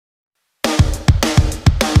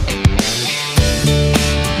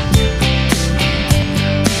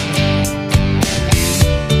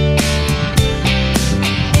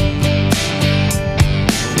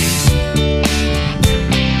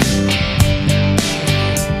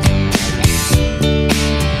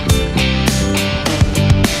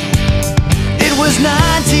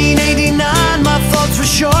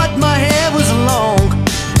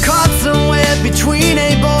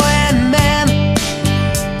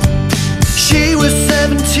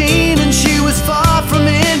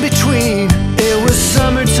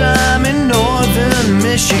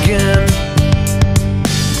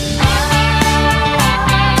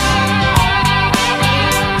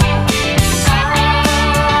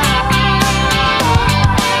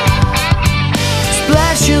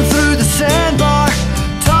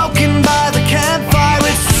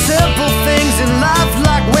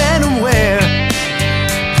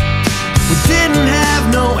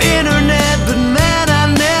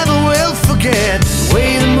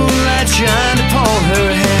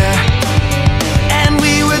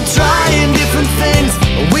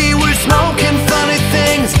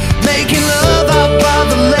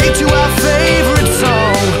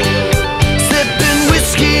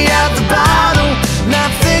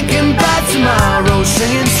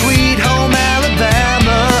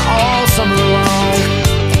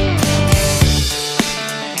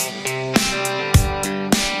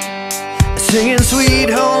Singing Sweet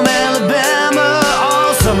Home Alabama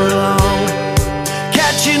all summer long.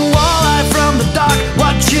 Catching walleye from the dock,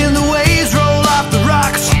 watching the waves roll off the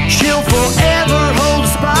rocks. She'll forever hold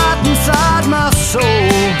a spot inside my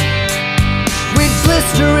soul. We'd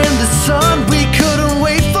blister in the sun, we couldn't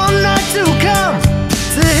wait for night to come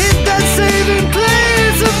to hit that saving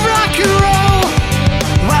place of rock and roll.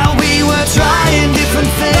 While we were trying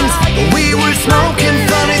different things, we were smoking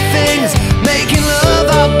funny things, making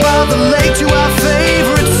love out by the lake to our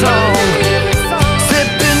favorite song.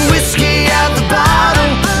 Sipping whiskey out the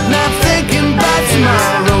bottle, not thinking about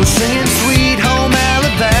tomorrow. Singing Sweet Home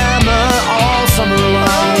Alabama all summer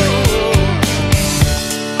long.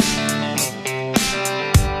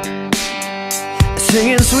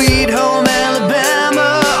 Singing Sweet Home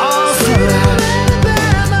Alabama all summer long.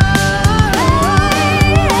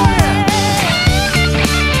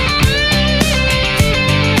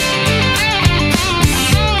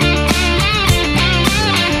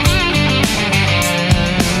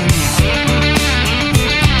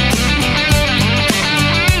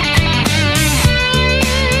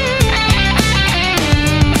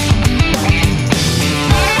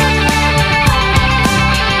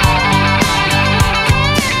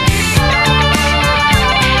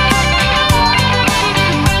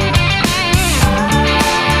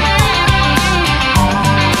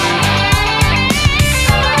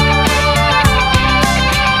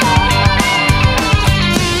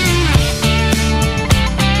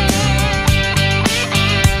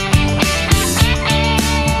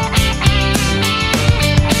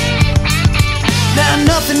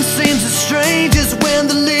 Nothing seems as strange as when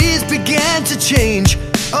the leaves began to change,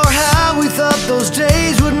 or how we thought those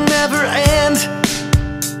days would never end.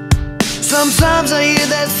 Sometimes I hear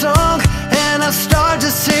that song and I start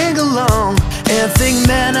to sing along and think,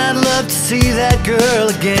 man, I'd love to see that girl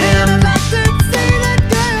again.